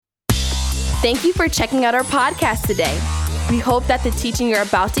Thank you for checking out our podcast today. We hope that the teaching you're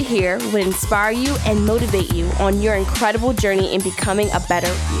about to hear will inspire you and motivate you on your incredible journey in becoming a better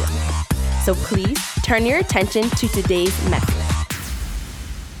you. So please turn your attention to today's message.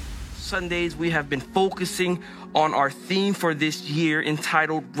 Sundays, we have been focusing on our theme for this year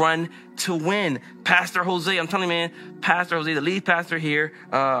entitled Run to Win. Pastor Jose, I'm telling you, man, Pastor Jose, the lead pastor here,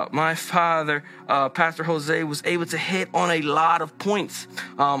 my father, Pastor Jose, was able to hit on a lot of points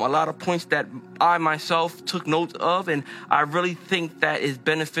that I myself took note of, and I really think that is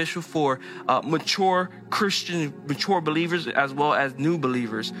beneficial for mature Christians, mature believers, as well as new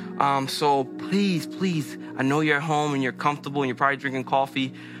believers. So please, I know you're at home and you're comfortable and you're probably drinking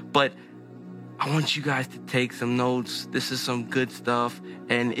coffee, but I want you guys to take some notes. This is some good stuff,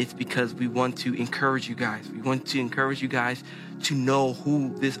 and it's because we want to encourage you guys. We want to encourage you guys to know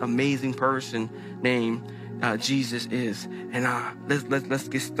who this amazing person named Jesus is. And let's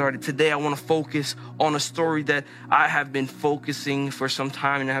get started. Today, I want to focus on a story that I have been focusing for some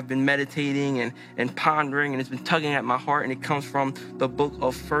time, and I have been meditating and pondering, and it's been tugging at my heart, and it comes from the book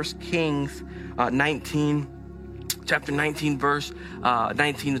of 1 Kings 19. Chapter 19, verse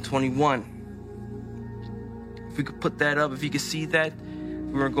 19 to 21. If we could put that up, if you could see that,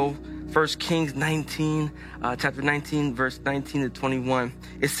 we're going to go 1 Kings 19, chapter 19, verse 19 to 21.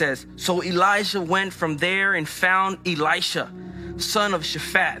 It says, "So Elijah went from there and found Elisha, son of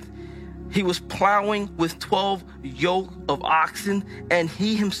Shaphat. He was plowing with 12 yoke of oxen, and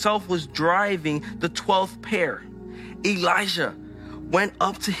he himself was driving the 12th pair. Elijah went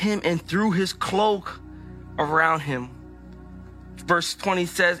up to him and threw his cloak around him." Verse 20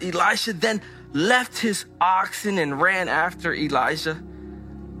 says, "Elisha then left his oxen and ran after Elijah.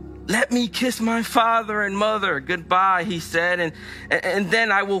 'Let me kiss my father and mother goodbye,' he said, and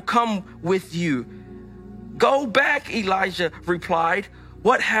then I will come with you." "Go back," Elijah replied.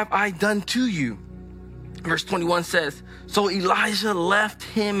 "What have I done to you?" Verse 21 says, "So Elijah left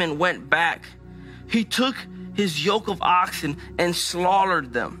him and went back. He took his yoke of oxen and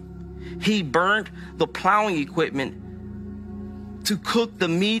slaughtered them. He burnt the plowing equipment to cook the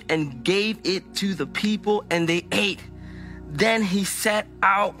meat and gave it to the people, and they ate. Then he set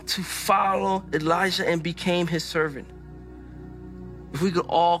out to follow Elijah and became his servant." If we could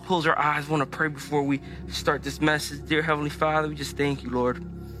all close our eyes, I want to pray before we start this message. Dear Heavenly Father, we just thank you, Lord,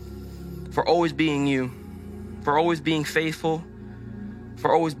 for always being you, for always being faithful,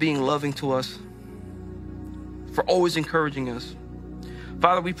 for always being loving to us, for always encouraging us.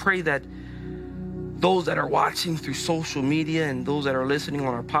 Father, we pray that those that are watching through social media and those that are listening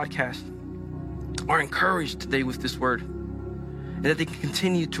on our podcast are encouraged today with this word, and that they can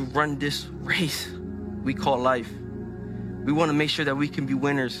continue to run this race we call life. We want to make sure that we can be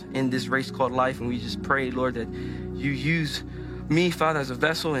winners in this race called life, and we just pray, Lord, that you use me, Father, as a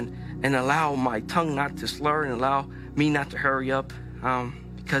vessel, and allow my tongue not to slur and allow me not to hurry up,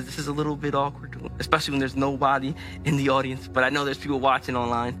 because this is a little bit awkward, especially when there's nobody in the audience, but I know there's people watching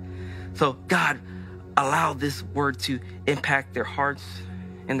online. So God, allow this word to impact their hearts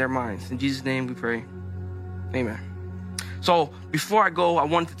and their minds. In Jesus' name we pray. Amen. So before I go, I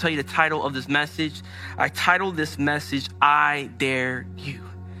wanted to tell you the title of this message. I titled this message, "I Dare You."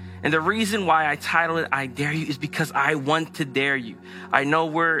 And the reason why I titled it, "I Dare You," is because I want to dare you. I know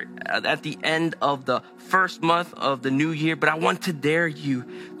we're at the end of the first month of the new year, but I want to dare you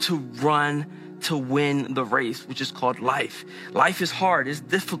to run to win the race, which is called life. Life is hard, it's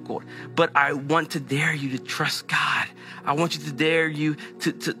difficult, but I want to dare you to trust God. I want you to dare you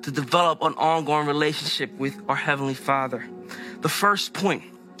to develop an ongoing relationship with our Heavenly Father. The first point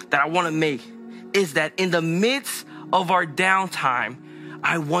that I want to make is that in the midst of our downtime,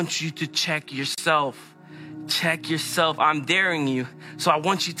 I want you to check yourself. Check yourself. I'm daring you. So I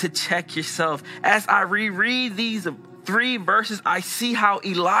want you to check yourself. As I reread these 3 verses, I see how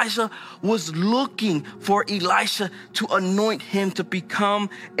Elijah was looking for Elisha to anoint him to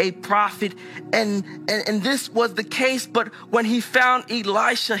become a prophet. And this was the case, but when he found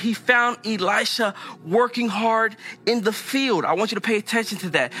Elisha working hard in the field. I want you to pay attention to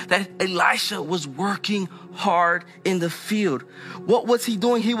that Elisha was working hard in the field. What was he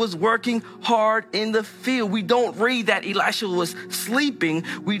doing? He was working hard in the field. We don't read that Elisha was sleeping.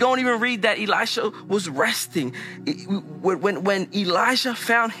 We don't even read that Elisha was resting when Elijah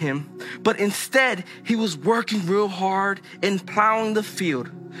found him, but instead he was working real hard in plowing the field.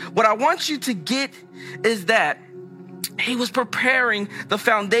 What I want you to get is that he was preparing the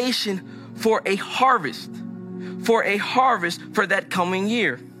foundation for a harvest for that coming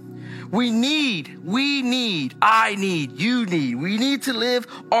year. We need, you need to live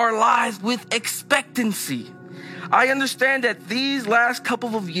our lives with expectancy. I understand that these last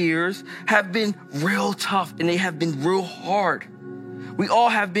couple of years have been real tough and they have been real hard. We all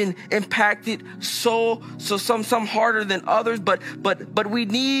have been impacted so some harder than others, but we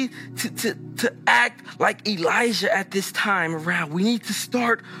need to act like Elijah at this time around. We need to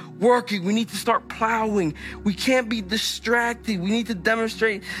start working. We need to start plowing. We can't be distracted. We need to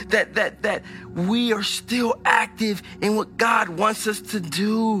demonstrate that we are still active in what God wants us to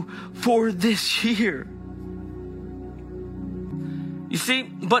do for this year. You see,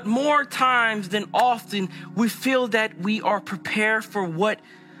 but more times than often, we feel that we are prepared for what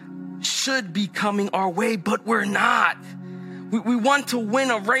should be coming our way, but we're not. We want to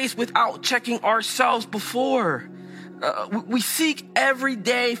win a race without checking ourselves before. We seek every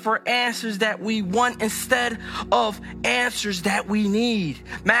day for answers that we want instead of answers that we need.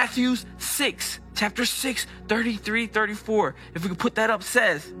 Matthew 6, chapter 6, 33, 34. If we could put that up,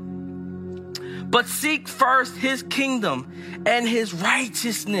 says, but seek first his kingdom and his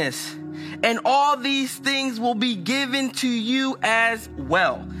righteousness, and all these things will be given to you as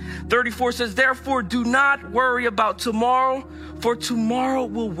well. 34 says, therefore, do not worry about tomorrow, for tomorrow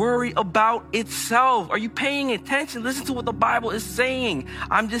will worry about itself. Are you paying attention? Listen to what the Bible is saying.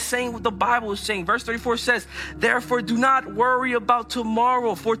 I'm just saying what the Bible is saying. Verse 34 says, therefore, do not worry about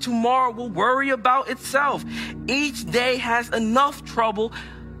tomorrow, for tomorrow will worry about itself. Each day has enough trouble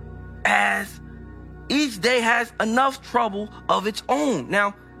of its own.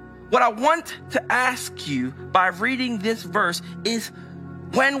 Now, what I want to ask you by reading this verse is,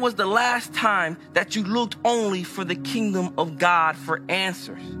 when was the last time that you looked only for the kingdom of God for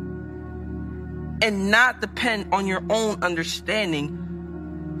answers and not depend on your own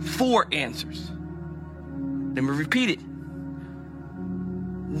understanding for answers? Let me repeat it.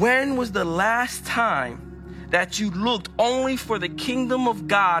 When was the last time that you looked only for the kingdom of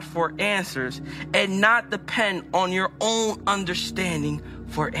God for answers and not depend on your own understanding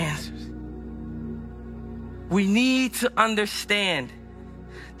for answers? We need to understand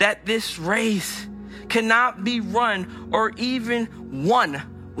that this race cannot be run or even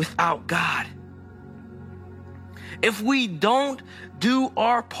won without God. If we don't do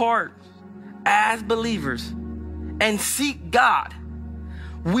our part as believers and seek God,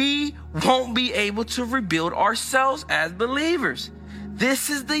 we won't be able to rebuild ourselves as believers. This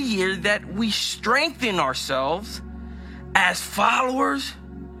is the year that we strengthen ourselves as followers.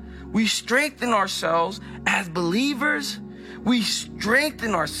 We strengthen ourselves as believers. We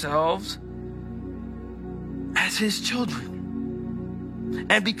strengthen ourselves as his children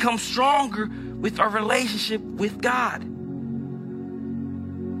and become stronger with our relationship with God.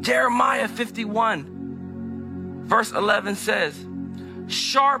 Jeremiah 51, verse 11 says,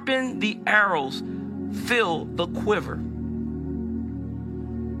 sharpen the arrows, fill the quiver.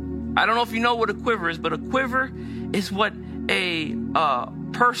 I don't know if you know what a quiver is, but a quiver is what a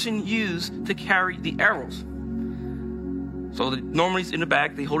person used to carry the arrows. So normally it's in the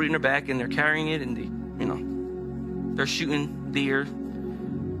back, they hold it in their back and they're carrying it and they're shooting the air.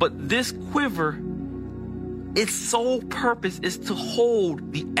 But this quiver, its sole purpose is to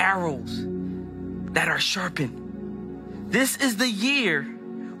hold the arrows that are sharpened. This is the year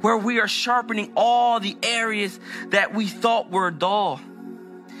where we are sharpening all the areas that we thought were dull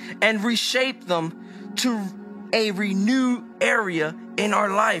and reshape them to a renewed area in our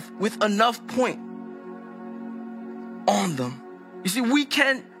life with enough point on them. You see, we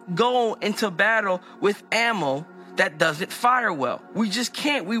can't go into battle with ammo that doesn't fire well. We just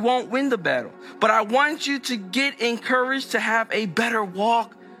can't. We won't win the battle. But I want you to get encouraged to have a better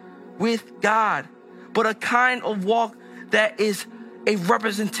walk with God, but a kind of walk that is a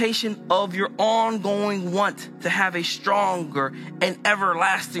representation of your ongoing want to have a stronger and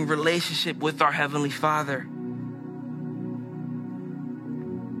everlasting relationship with our Heavenly Father.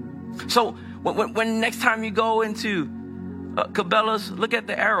 So when next time you go into Cabela's, look at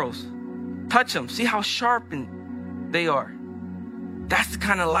the arrows, touch them, see how sharpened they are. That's the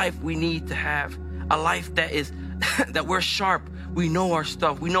kind of life we need to have, a life that is that we're sharp. We know our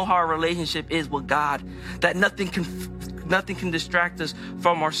stuff. We know how our relationship is with God, that nothing can distract us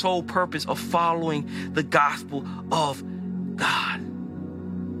from our sole purpose of following the gospel of God.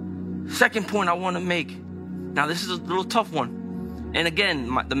 Second point I want to make. Now, this is a little tough one. And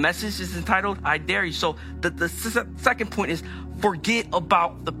again, the message is entitled, I Dare You. So the second point is, forget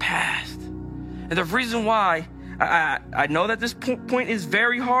about the past. And the reason why I know that this point is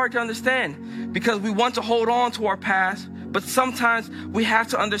very hard to understand, because we want to hold on to our past, but sometimes we have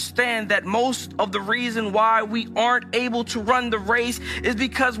to understand that most of the reason why we aren't able to run the race is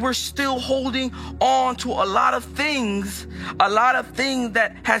because we're still holding on to a lot of things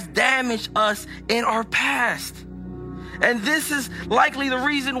that has damaged us in our past. And this is likely the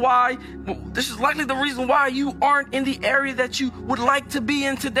reason why you aren't in the area that you would like to be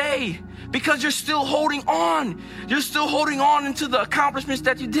in today. Because you're still holding on. You're still holding on into the accomplishments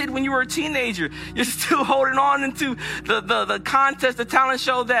that you did when you were a teenager. You're still holding on into the contest, the talent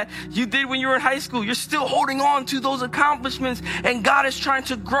show that you did when you were in high school. You're still holding on to those accomplishments, and God is trying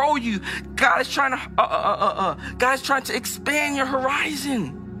to grow you. God is trying to expand your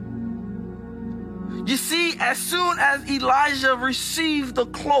horizon. You see, as soon as Elijah received the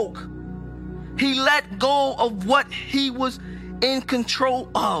cloak, he let go of what he was in control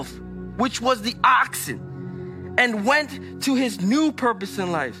of, which was the oxen, and went to his new purpose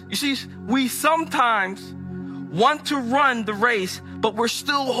in life. You see, we sometimes want to run the race, but we're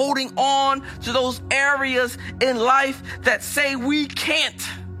still holding on to those areas in life that say we can't,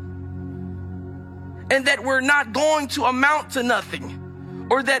 and that we're not going to amount to nothing,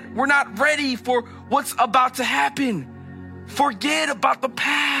 or that we're not ready for what's about to happen. Forget about the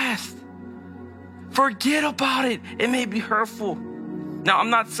past. Forget about it. It may be hurtful. Now, I'm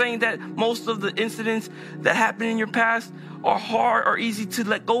not saying that most of the incidents that happen in your past are hard or easy to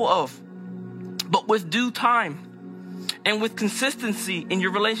let go of. But with due time and with consistency in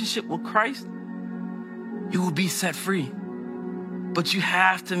your relationship with Christ, you will be set free. But you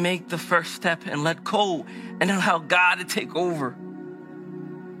have to make the first step and let go and allow God to take over.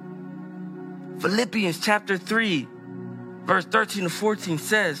 Philippians chapter 3, verse 13 to 14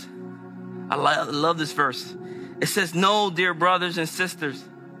 says, I love this verse. It says, "No, dear brothers and sisters,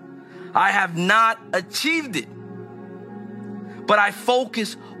 I have not achieved it, but I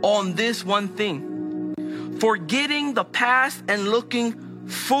focus on this one thing, forgetting the past and looking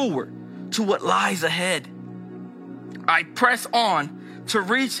forward to what lies ahead. I press on to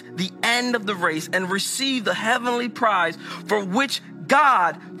reach the end of the race and receive the heavenly prize for which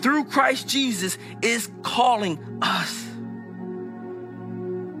God, through Christ Jesus, is calling us."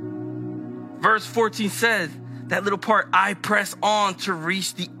 Verse 14 says, that little part, I press on to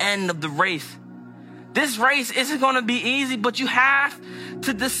reach the end of the race. This race isn't going to be easy, but you have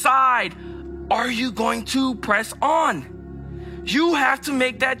to decide, are you going to press on? You have to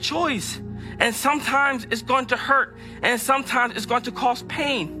make that choice. And sometimes it's going to hurt, and sometimes it's going to cause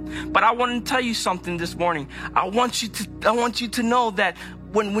pain. But I want to tell you something this morning. I want you to know that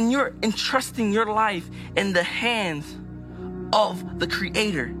when you're entrusting your life in the hands of the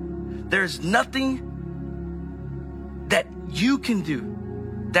Creator, there's nothing that you can do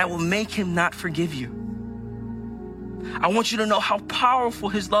that will make him not forgive you. I want you to know how powerful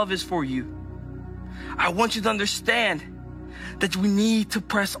his love is for you. I want you to understand that we need to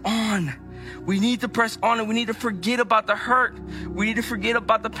press on. We need to press on, and we need to forget about the hurt. We need to forget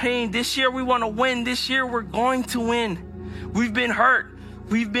about the pain. This year we want to win. This year we're going to win. We've been hurt.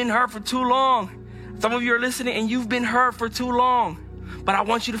 We've been hurt for too long. Some of you are listening and you've been hurt for too long. But I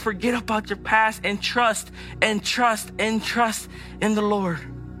want you to forget about your past and trust in the Lord.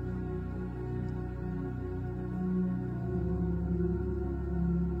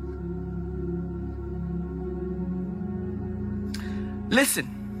 Listen,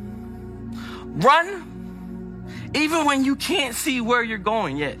 run even when you can't see where you're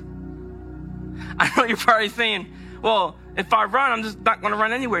going yet. I know you're probably saying, well, if I run, I'm just not going to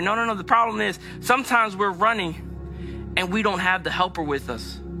run anywhere. No. The problem is sometimes we're running and we don't have the helper with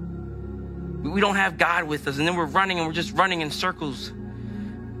us. We don't have God with us. And then we're running and we're just running in circles.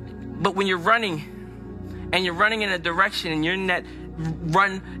 But when you're running and you're running in a direction and you're in that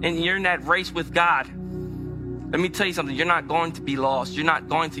run and you're in that race with God, let me tell you something. You're not going to be lost. You're not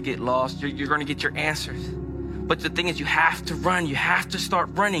going to get lost. You're going to get your answers. But the thing is, you have to run. You have to start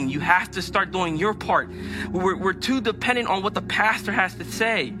running. You have to start doing your part. We're too dependent on what the pastor has to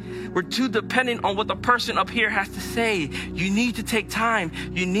say. We're too dependent on what the person up here has to say. You need to take time.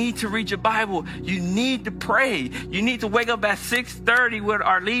 You need to read your Bible. You need to pray. You need to wake up at 6:30 with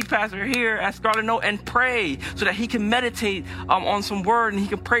our lead pastor here at Scarlet Note and pray so that he can meditate on some word and he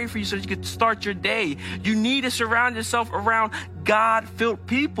can pray for you so that you can start your day. You need to surround yourself around God-filled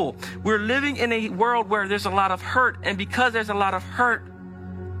people. We're living in a world where there's a lot of hurt, and because there's a lot of hurt,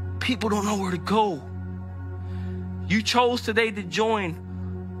 people don't know where to go. You chose today to join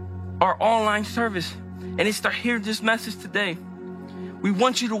our online service and start hearing this message today. We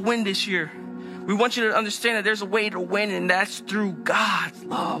want you to win this year. We want you to understand that there's a way to win, and that's through God's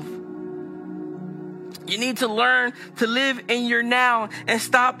love. You need to learn to live in your now and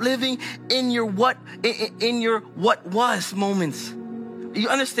stop living in your what was moments. You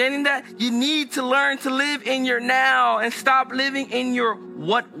understanding that? You need to learn to live in your now and stop living in your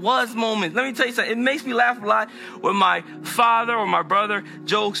what was moment. Let me tell you something. It makes me laugh a lot when my father or my brother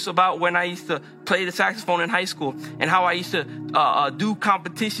jokes about when I used to play the saxophone in high school and how I used to do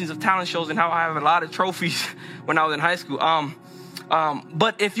competitions of talent shows and how I have a lot of trophies when I was in high school.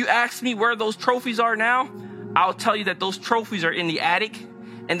 But if you ask me where those trophies are now, I'll tell you that those trophies are in the attic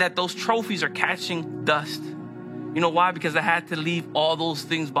and that those trophies are catching dust. You know why? Because I had to leave all those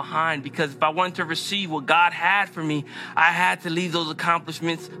things behind. Because if I wanted to receive what God had for me, I had to leave those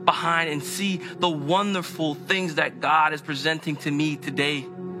accomplishments behind and see the wonderful things that God is presenting to me today.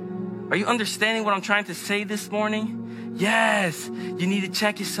 Are you understanding what I'm trying to say this morning? Yes, you need to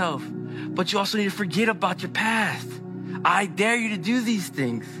check yourself, but you also need to forget about your past. I dare you to do these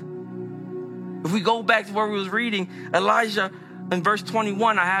things. If we go back to where we was reading, Elijah in verse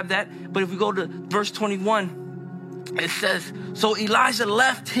 21, I have that. But if we go to verse 21, it says, so Elijah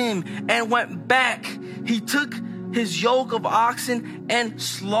left him and went back. He took his yoke of oxen and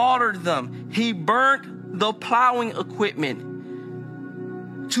slaughtered them. He burnt the plowing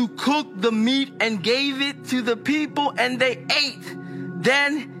equipment to cook the meat and gave it to the people, and they ate.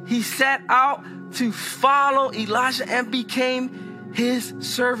 Then he set out to follow Elijah and became his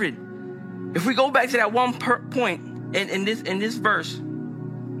servant. If we go back to that one point in this verse,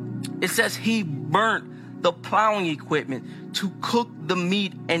 it says he burnt the plowing equipment to cook the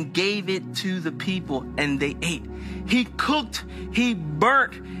meat and gave it to the people, and they ate. He cooked, he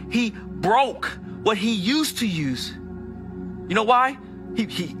burnt, he broke what he used to use. You know why?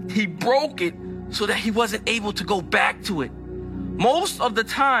 He broke it so that he wasn't able to go back to it. Most of the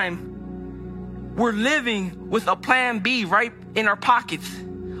time, we're living with a plan B right in our pockets.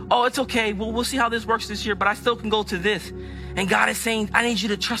 Oh, it's okay. We'll see how this works this year, but I still can go to this. And God is saying, I need you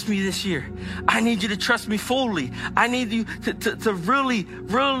to trust me this year. I need you to trust me fully. I need you to really,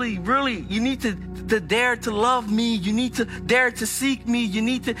 you need to dare to love me. You need to dare to seek me. You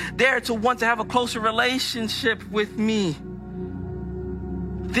need to dare to want to have a closer relationship with me.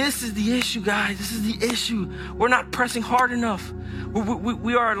 This is the issue, guys. This is the issue. We're not pressing hard enough.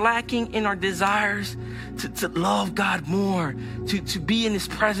 We are lacking in our desires to love God more, to be in his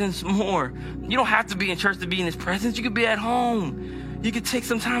presence more. You don't have to be in church to be in his presence. You could be at home. You could take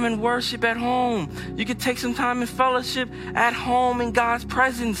some time in worship at home. You could take some time in fellowship at home in God's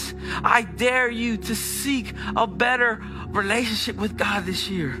presence. I dare you to seek a better relationship with God this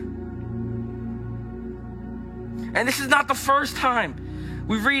year. And this is not the first time.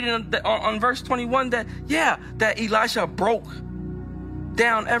 We read on verse 21 that Elisha broke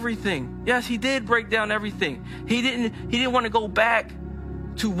down everything. Yes, he did break down everything. He didn't want to go back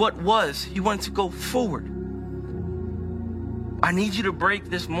to what was. He wanted to go forward. I need you to break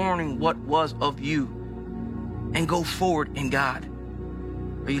this morning what was of you and go forward in God.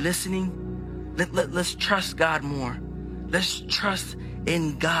 Are you listening? Let's trust God more. Let's trust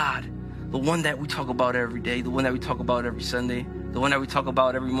in God, the one that we talk about every day, the one that we talk about every Sunday, the one that we talk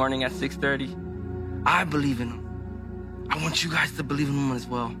about every morning at 6:30. I believe in him. I want you guys to believe in him as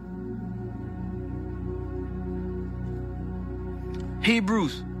well.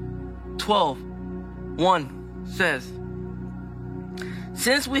 Hebrews 12:1 says,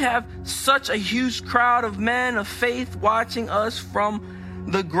 since we have such a huge crowd of men of faith watching us from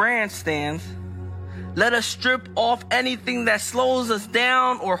the grandstands, let us strip off anything that slows us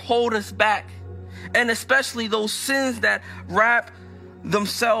down or hold us back, and especially those sins that wrap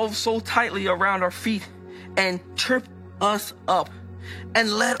themselves so tightly around our feet and trip us up.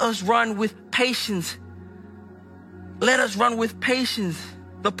 And let us run with patience. Let us run with patience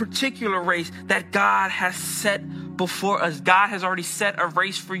the particular race that God has set before us. God has already set a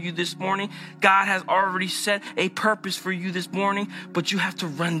race for you this morning. God has already set a purpose for you this morning, but you have to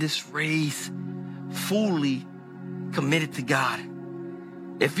run this race fully committed to God.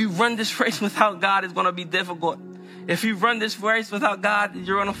 If you run this race without God, it's going to be difficult. If you run this race without God,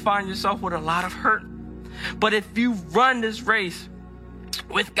 you're going to find yourself with a lot of hurt. But if you run this race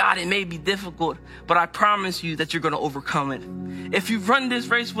with God, it may be difficult, but I promise you that you're going to overcome it. If you run this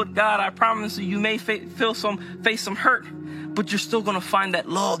race with God, I promise you, you may face some hurt, but you're still going to find that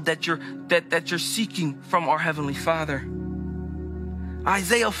love that you're seeking from our Heavenly Father.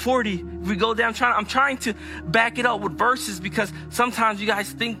 Isaiah 40, if we go down, I'm trying to back it up with verses, because sometimes you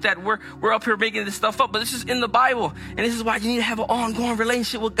guys think that we're up here making this stuff up, but this is in the Bible. And this is why you need to have an ongoing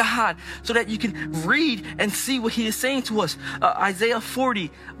relationship with God, so that you can read and see what he is saying to us. Isaiah 40,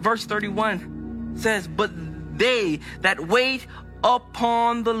 verse 31 says, but they that wait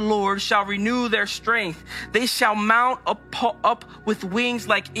upon the Lord shall renew their strength. They shall mount up with wings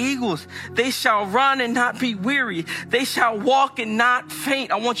like eagles. They shall run and not be weary. They shall walk and not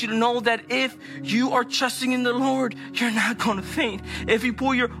faint. I want you to know that if you are trusting in the Lord, you're not going to faint. If you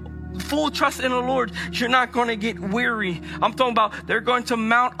pull your full trust in the Lord, you're not going to get weary. I'm talking about they're going to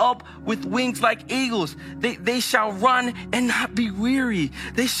mount up with wings like eagles. They shall run and not be weary.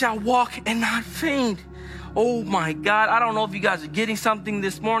 They shall walk and not faint. Oh my God. I don't know if you guys are getting something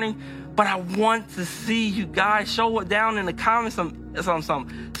this morning, but I want to see you guys show it down in the comments,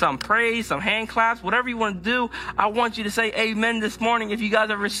 some praise, some hand claps, whatever you want to do. I want you to say amen this morning if you guys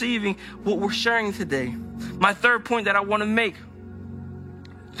are receiving what we're sharing today. My third point that I want to make,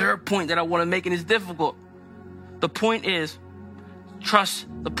 and it's difficult. The point is, trust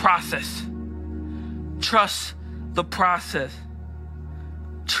the process. Trust the process.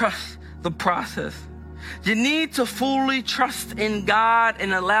 Trust the process. You need to fully trust in God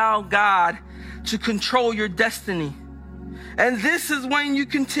and allow God to control your destiny. And this is when you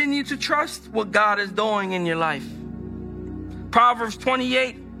continue to trust what God is doing in your life. Proverbs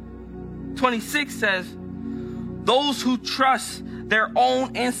 28:26 says, those who trust their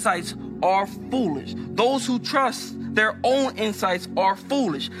own insights are foolish. Those who trust their own insights are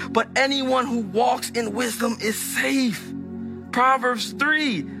foolish. But anyone who walks in wisdom is safe. Proverbs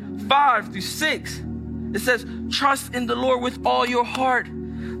 3:5-6. It says, trust in the Lord with all your heart.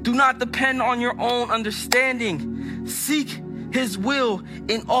 Do not depend on your own understanding. Seek his will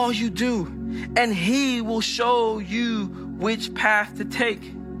in all you do, and he will show you which path to take.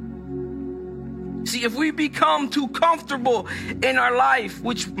 See, if we become too comfortable in our life,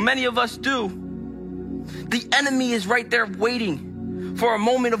 which many of us do, the enemy is right there waiting for a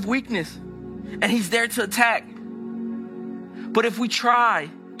moment of weakness, and he's there to attack. But if we try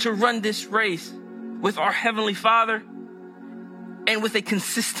to run this race with our Heavenly Father and with a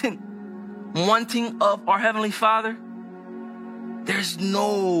consistent wanting of our Heavenly Father, there's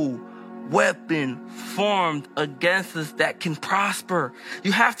no weapon formed against us that can prosper.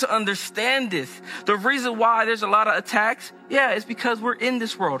 You have to understand this. The reason why there's a lot of attacks, it's because we're in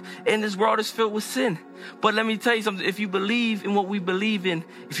this world, and this world is filled with sin. But let me tell you something. If you believe in what we believe in,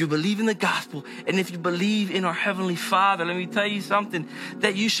 if you believe in the gospel, and if you believe in our Heavenly Father, let me tell you something,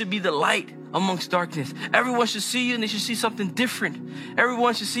 that you should be the light amongst darkness. Everyone should see you and they should see something different.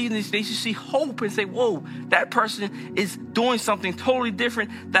 Everyone should see you and they should see hope and say, whoa, that person is doing something totally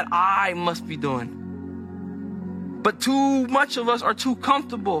different that I must be doing. But too much of us are too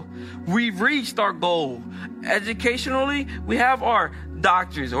comfortable. We've reached our goal. Educationally, we have our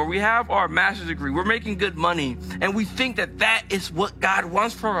doctors or we have our master's degree. We're making good money. And we think that that is what God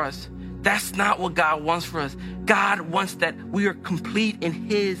wants for us. That's not what God wants for us. God wants that we are complete in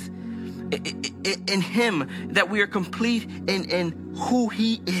Him, that we are complete in who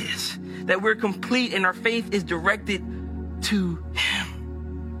He is, that we're complete and our faith is directed to Him.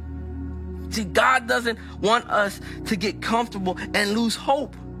 See, God doesn't want us to get comfortable and lose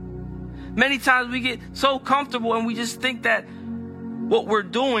hope. Many times we get so comfortable and we just think that what we're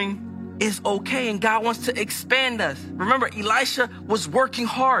doing is okay, and God wants to expand us. Remember, Elisha was working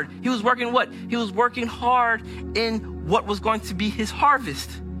hard. He was working what? He was working hard in what was going to be his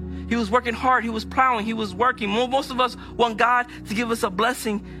harvest. He was working hard. He was plowing. He was working. Most of us want God to give us a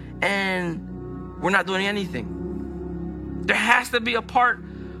blessing, and we're not doing anything. There has to be a part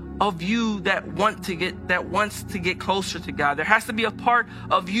of you that wants to get closer to God. There has to be a part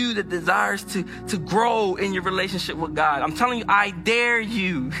of you that desires to grow in your relationship with God. I'm telling you, I dare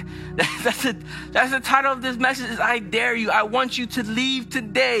you. That's the title of this message, is I dare you. I want you to leave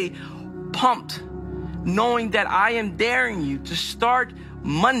today pumped, knowing that I am daring you to start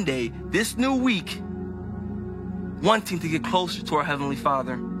Monday, this new week, wanting to get closer to our Heavenly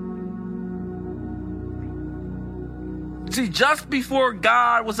Father. See, just before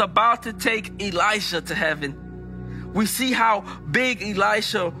God was about to take Elisha to heaven, we see how big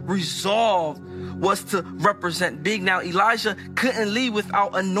Elisha's resolve was to represent big. Now, Elijah couldn't leave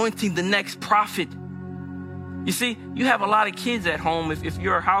without anointing the next prophet. You see, you have a lot of kids at home. If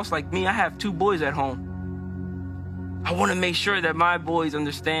you're a house like me, I have 2 boys at home. I want to make sure that my boys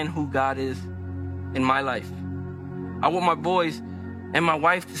understand who God is in my life. I want my boys and my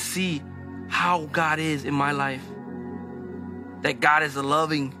wife to see how God is in my life. That God is a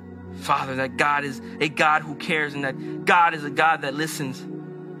loving Father, that God is a God who cares, and that God is a God that listens.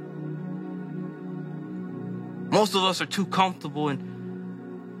 Most of us are too comfortable and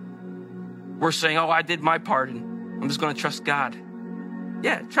we're saying, I did my part and I'm just going to trust God.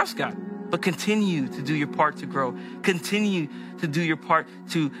 Yeah, trust God. But continue to do your part to grow. Continue to do your part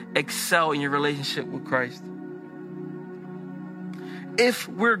to excel in your relationship with Christ. If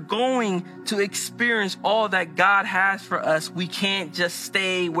we're going to experience all that God has for us, we can't just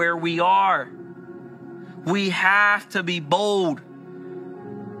stay where we are. We have to be bold.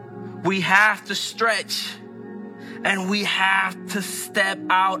 We have to stretch. And we have to step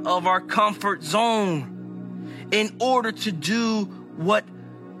out of our comfort zone in order to do what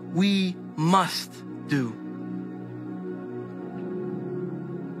we must do.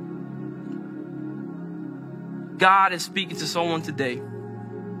 God is speaking to someone today,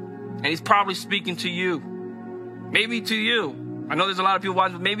 and he's probably speaking to you. Maybe to you. I know there's a lot of people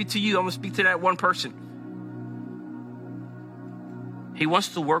watching, but maybe to you. I'm going to speak to that one person. He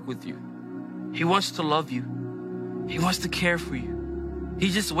wants to work with you. He wants to love you. He wants to care for you.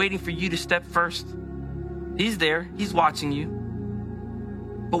 He's just waiting for you to step first. He's there. He's watching you.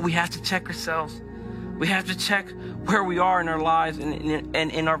 But we have to check ourselves. We have to check where we are in our lives and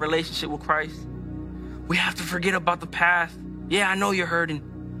in our relationship with Christ. We have to forget about the past. Yeah, I know you're hurting.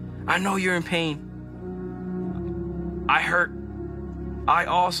 I know you're in pain. I hurt. I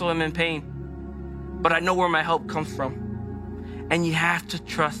also am in pain. But I know where my help comes from. And you have to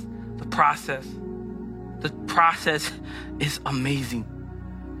trust the process. The process is amazing.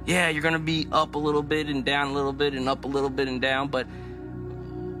 Yeah, you're going to be up a little bit and down a little bit and up a little bit and down. But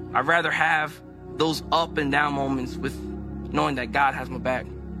I'd rather have those up and down moments with knowing that God has my back.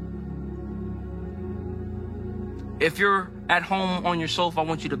 If you're at home on your sofa, I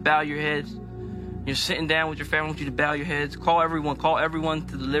want you to bow your heads. You're sitting down with your family, I want you to bow your heads. Call everyone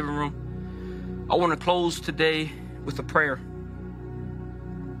to the living room. I want to close today with a prayer.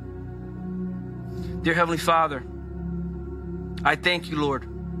 Dear Heavenly Father, I thank you, Lord.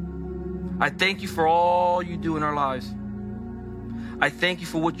 I thank you for all you do in our lives. I thank you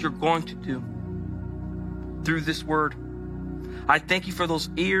for what you're going to do through this word. I thank you for those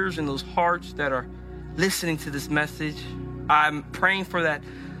ears and those hearts that are listening to this message. I'm praying for that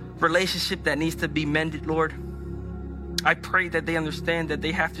relationship that needs to be mended, Lord. I pray that they understand that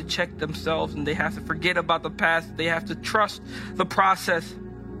they have to check themselves and they have to forget about the past. They have to trust the process.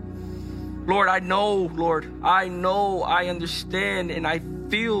 Lord, I know, I understand, and I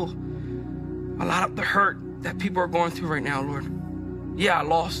feel a lot of the hurt that people are going through right now, Lord. Yeah, I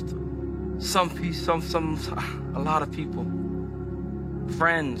lost a lot of people,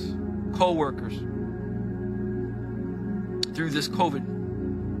 friends, co-workers, through this COVID.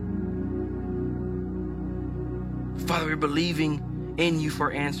 Father, we're believing in you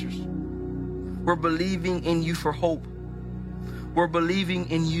for answers. We're believing in you for hope. We're believing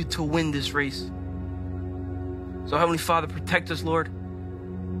in you to win this race. So Heavenly Father, protect us, Lord.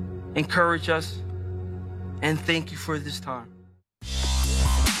 Encourage us. And thank you for this time.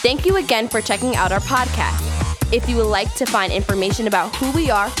 Thank you again for checking out our podcast. If you would like to find information about who we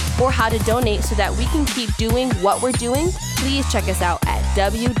are or how to donate so that we can keep doing what we're doing, please check us out at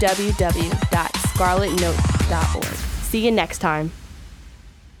www.scarletnote.org. See you next time.